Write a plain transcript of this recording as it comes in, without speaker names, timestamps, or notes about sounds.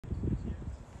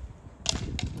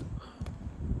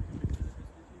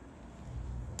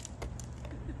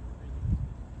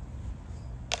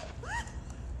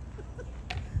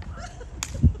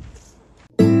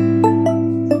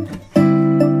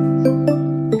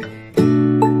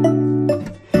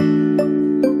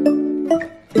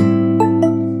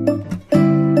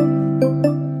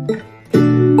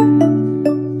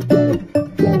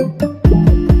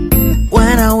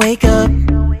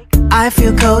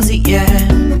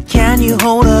Can you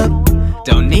hold up?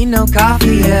 Don't need no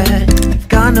coffee yet.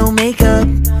 Got no makeup.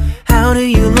 How do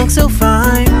you look so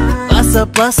fine? Bust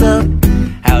up, bust up.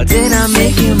 How did I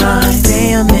make you mine?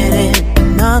 Stay a minute,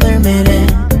 another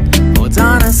minute. Hold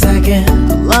on a second,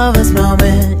 I love this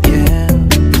moment, yeah.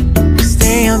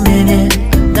 Stay a minute,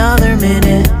 another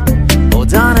minute.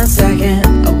 Hold on a second,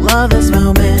 I love this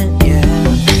moment, yeah.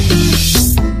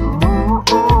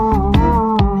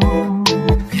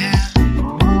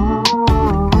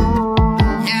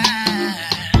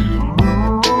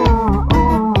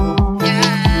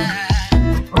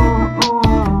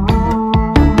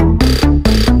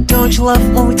 Don't you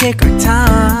love when we take our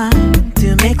time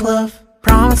to make love?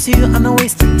 Promise you I'm not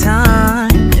wasting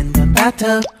time in the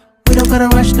bathtub. We don't gotta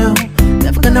rush, no,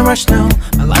 never gonna rush, no.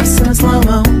 My life's in a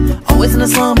slow-mo, always in a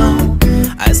slow-mo.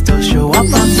 I still show up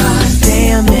on time.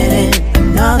 Stay a minute,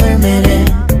 another minute.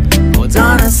 Hold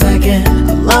on a second,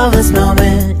 I love this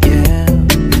moment, yeah.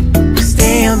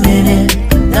 Stay a minute,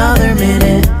 another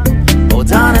minute.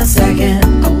 Hold on a second,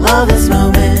 I love this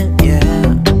moment, yeah.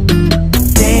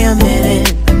 Stay a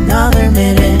minute, another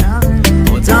minute.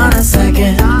 Hold on a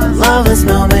second, I love this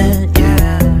moment,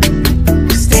 yeah.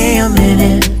 Stay a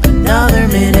minute, another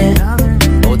minute.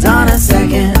 Hold on a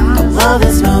second, I love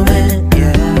this moment, yeah.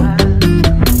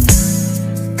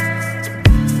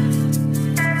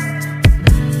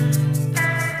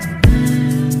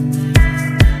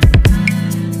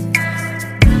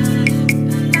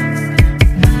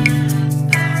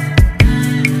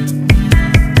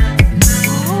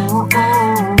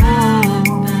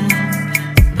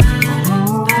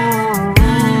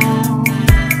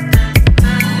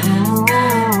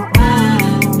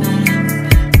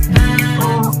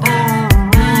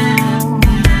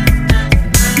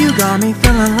 Got me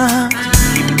feeling loved,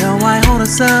 even though I hold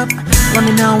us up. Let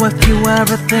me know if you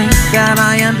ever think that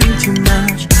I am being too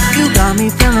much. You got me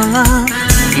feeling loved,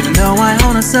 even though I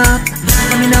hold us up.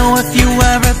 Let me know if you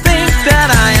ever think that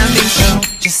I am being so.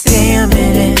 Just stay a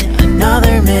minute,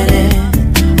 another minute.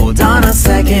 Hold on a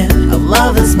second, I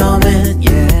love this moment,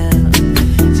 yeah.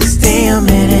 Just stay a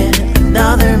minute,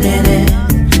 another minute.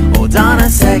 Hold on a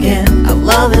second, I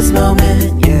love this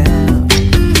moment, yeah.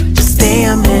 Just stay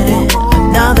a minute,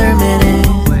 another minute.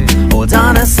 Hold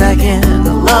on a second,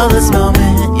 I love this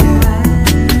moment,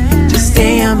 yeah. Just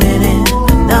stay a minute,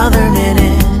 another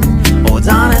minute. Hold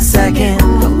on a second,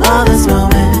 I love this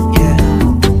moment, yeah.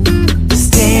 Just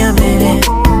stay a minute.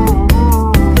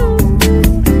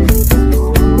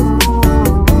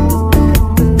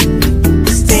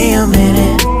 Stay a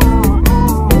minute.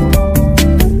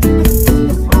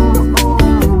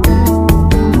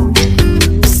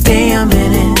 Stay a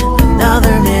minute,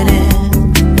 another minute.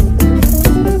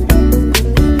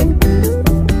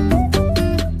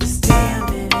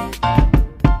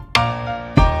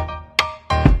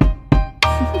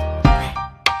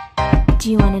 Do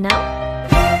you want to know?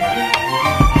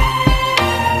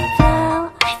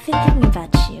 Well, I've been thinking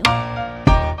about you,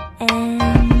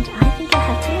 and I think I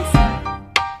have to listen,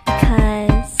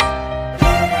 because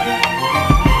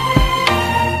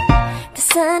the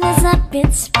sun is up,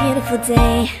 it's a beautiful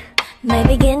day. My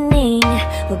beginning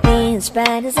will be as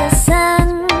bright as the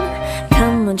sun.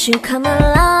 Come, won't you come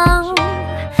along?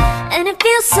 And it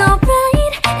feels so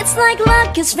bright, it's like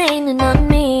luck is raining on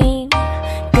me.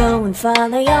 Go and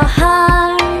follow your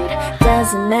heart,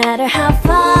 doesn't matter how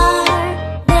far.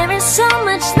 There is so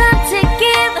much love to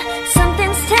give,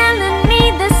 something's telling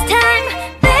me this time.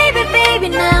 Baby, baby,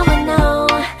 now I know.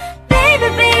 Baby,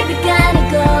 baby, gotta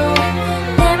go.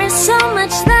 There is so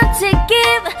much love to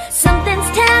give, something's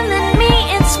telling me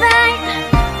it's right.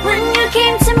 When you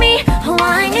came to me, oh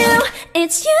I knew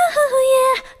it's you,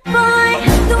 yeah. Boy,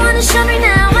 the one who showed me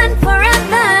now and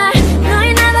forever. No,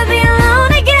 you'll never be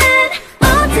alone again.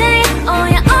 All day, oh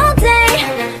yeah, all day.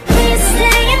 Please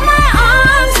stay in my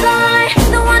arms, boy.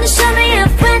 The one who showed me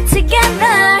if we're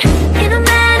together. It don't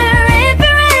matter if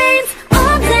it rains.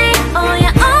 All day, oh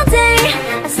yeah, all day.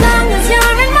 As long as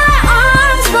you're in my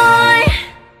arms, boy.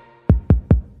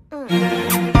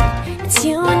 It's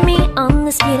you and me on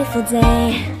this beautiful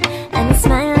day, and we're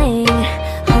smiling,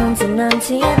 holding on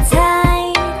to you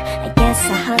tight. I guess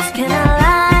our hearts cannot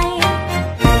lie,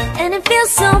 and it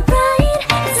feels so bright.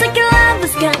 It's like your love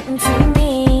has gotten to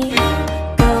me.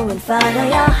 Go and follow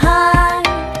your heart,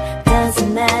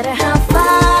 doesn't matter how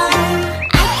far.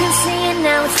 I can see it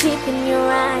now, it's deep in your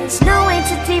eyes. No way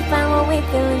to define what we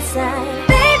feel inside.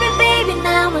 Baby, baby,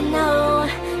 now I know.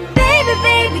 Baby,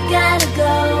 baby, gotta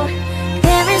go.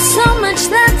 There is so much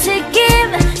love to give,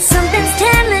 something's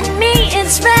telling me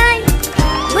it's right.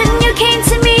 When you came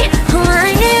to me, oh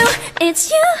I knew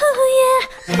it's you,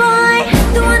 yeah. Boy,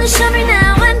 the one who showed me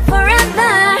now and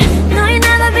forever. No, you'll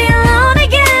never be alone.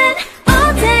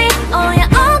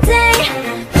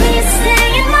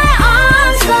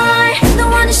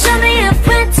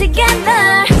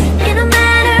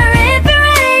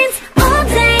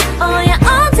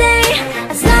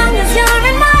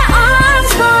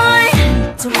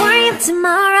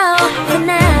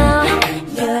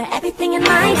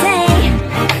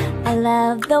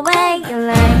 love the way you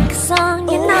like a song,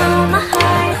 you know my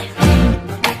heart.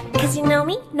 Cause you know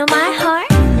me, know my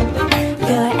heart.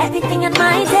 You're everything on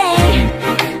my day.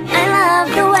 I love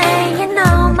the way you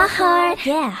know my heart.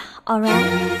 Yeah, alright.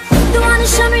 The one to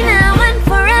show me now and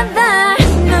forever.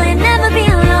 No, you'll never be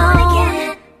alone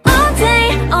again. All day,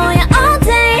 oh yeah, all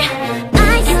day.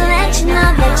 I can let you know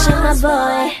that you're my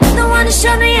boy. The one to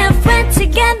show me if we're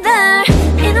together.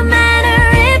 It don't matter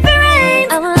if it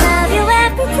rains, I will love you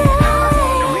every day.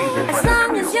 As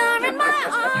long as you're in my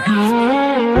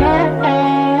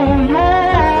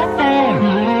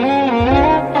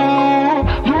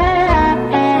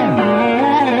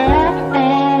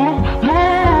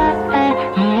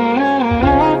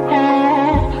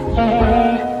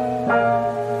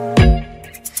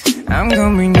I'm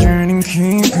coming, turning,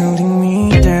 keep holding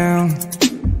me down.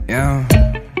 Yeah.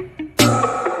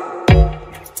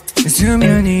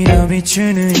 수면이 더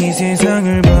비추는 이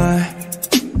세상을 봐.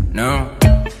 No.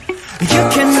 You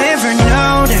can never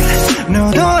know that.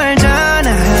 너도 알잖아.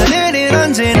 하늘은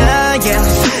언제나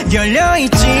yeah.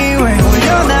 열려있지 왜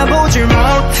올려다보질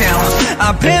못해.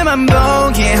 앞에만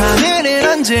보게 하늘은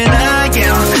언제나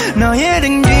yeah. 너의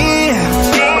등 뒤에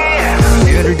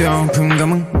이를 덮은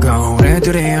검은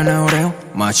거울애들이 나오래요.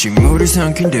 마치 물이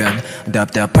삼킨 듯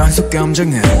답답한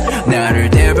속감정은 나를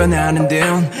대변하는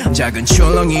듯 작은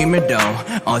출렁임에도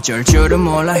어쩔 줄은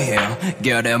몰라 해요.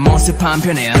 결의 모습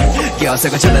한편에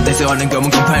껴서가 전환돼서 얼른 검은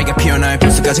곰팡이가 피어날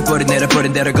벌써까지 뿌리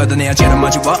내려버린 대로 걷어내야 죄를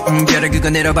마주워 별을 그거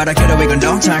내려봐라 괴로워 이건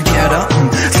너잘 캐러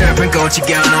슬픈 꽃이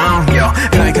겨눠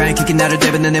가까이 깊이 나를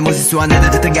대변해 내 모습 소환해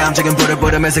듯한 감정은 불을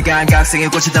부르면서 감각성의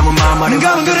꽃이 담은 마음 어린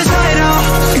검은 그릇 사이로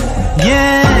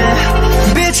yeah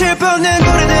빛을 뻗는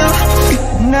고리들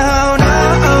No, no,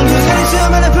 그날이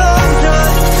수많은 봄들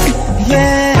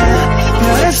Yeah,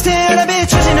 너를 스틸에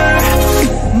비추지 널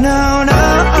No, no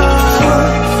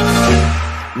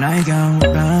나의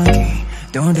감각이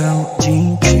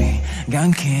도도지지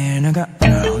않게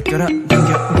나가려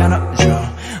끌어당겨 가눠줘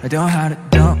또 하루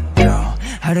더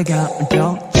하루가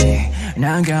더지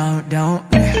난 가운데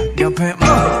옆에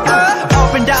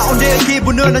Up and down 내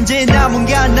기분은 언제나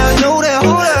뭔가 날 노래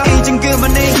이젠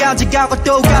그만해 가져가고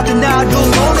똑같은 나도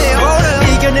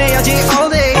원해 이겨내야지 all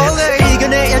day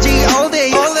이겨내야지 all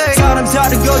day 사람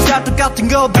사는 거 다 똑같은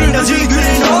거 빌려지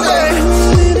그린 all day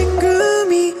오늘은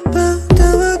꿈이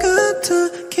바다와 같아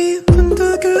깊은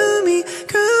더 금이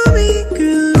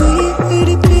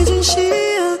흐릿해진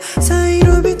시야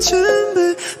사이로 비춘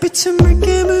불 빛은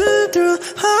붉게 물들어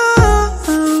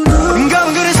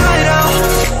검은 그릇 사이로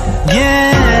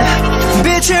Yeah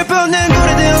빛을 뻗는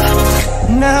고리들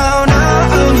No, no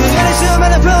그날의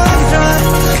수많은 봄들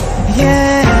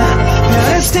Yeah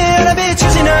별을 스틸에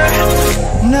비추지 널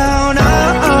No, no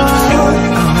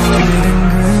오늘은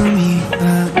구름이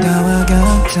바다와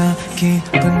같아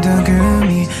깊은 더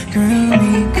금이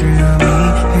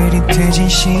흐릿해진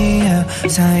시야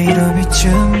사이로 비춘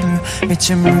불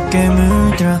빛은 붉게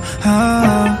물들어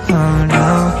Oh,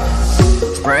 no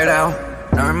Spread out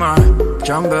널만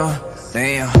전부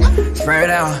내어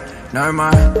Spread out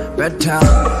널만 뱉어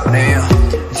내어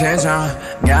세상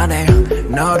안에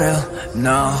너를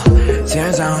너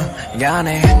세상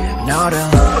안에 너를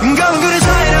검은 그릇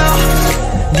사이로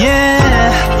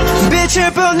Yeah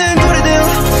빛을 뻗는 고리들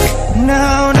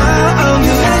No, no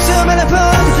그날의 수많은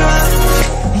봄들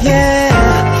Yeah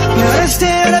별을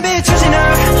스틸에 비추지 널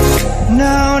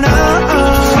No, no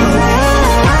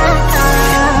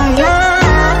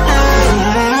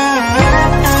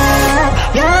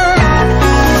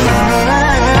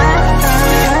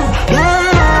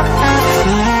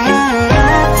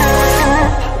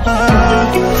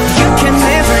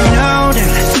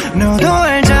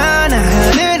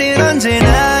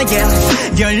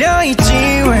열려있지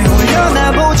왜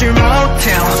올려다보질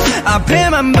못해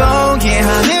앞에만 보게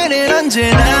하늘은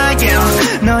언제나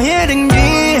yeah. 너의 등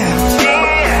뒤에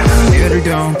이를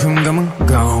덮은 검은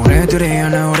거울애들이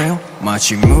나오래요.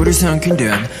 마치 물이 삼킨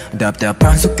듯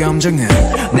답답한 속감정은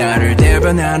나를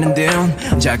대변하는 듯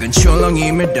작은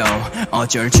출렁임에도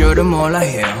어쩔 줄은 몰라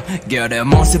해요. 결의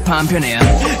모습 한편에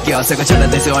껴서가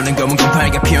전환돼서 얼른 검은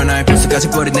곰팡이가 피어날 벌써까지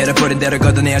뿌리 내려버린 대로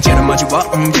걷어내야 죄를 마주워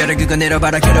별을 그거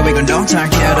내려봐라 괴로워 이건 너잘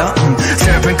캐러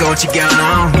슬픈 꽃이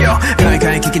겨눠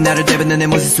가까이 깊이 나를 대변해 내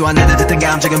모습 소환해 듯한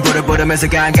감정은 불을 부르면서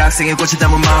감각성의 꽃이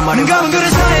담은 마음 어린 검은 그릇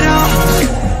사이로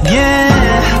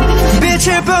Yeah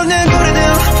빛을 뻗는 고리들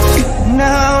No,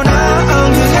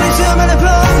 no 그날의 수많은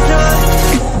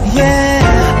봄들 Yeah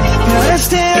별을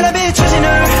스틸에 비추지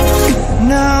널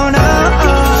No, no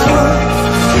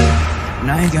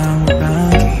나의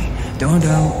감각이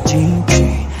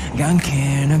도도지지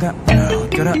않게 나가려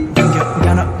끌어당겨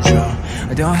가눠줘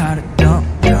또 하루 더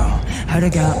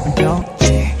하루가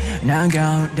운동지 난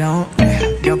감동해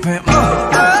옆에 Up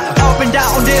and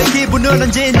down 내 기분은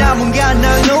언제나 뭔가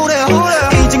날 노래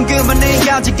이젠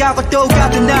그만해야지 가고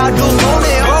똑같은 나도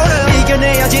오네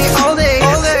이겨내야지 all day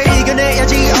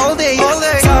이겨내야지 all day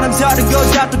사람 사는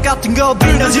거 다 똑같은 거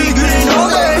빛나지 green all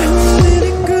day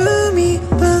오늘의 꿈이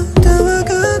바다와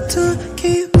같아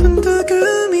기분도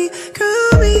그미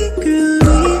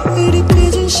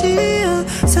흐릿해진 시야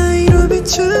사이로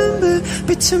비춘 불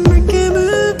빛은 붉게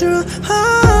물들어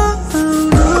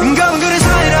검은 구름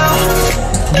사이로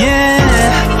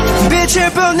yeah 빛을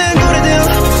뿜는 구레들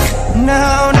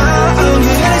No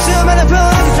그간의 수많은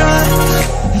포기들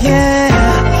yeah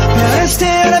별을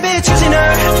스테어나 비추지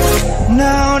널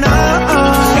No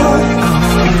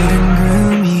오늘은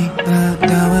구름이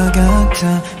바다와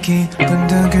같아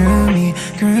기분도 그미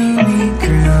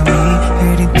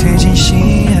흐릿해진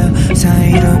시야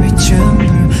사이로 비춘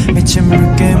불 빛은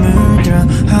붉게 물들어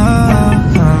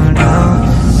no.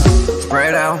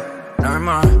 Spread out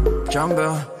널만 전부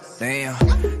내어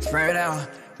Spread out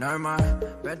널만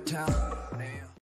뱉어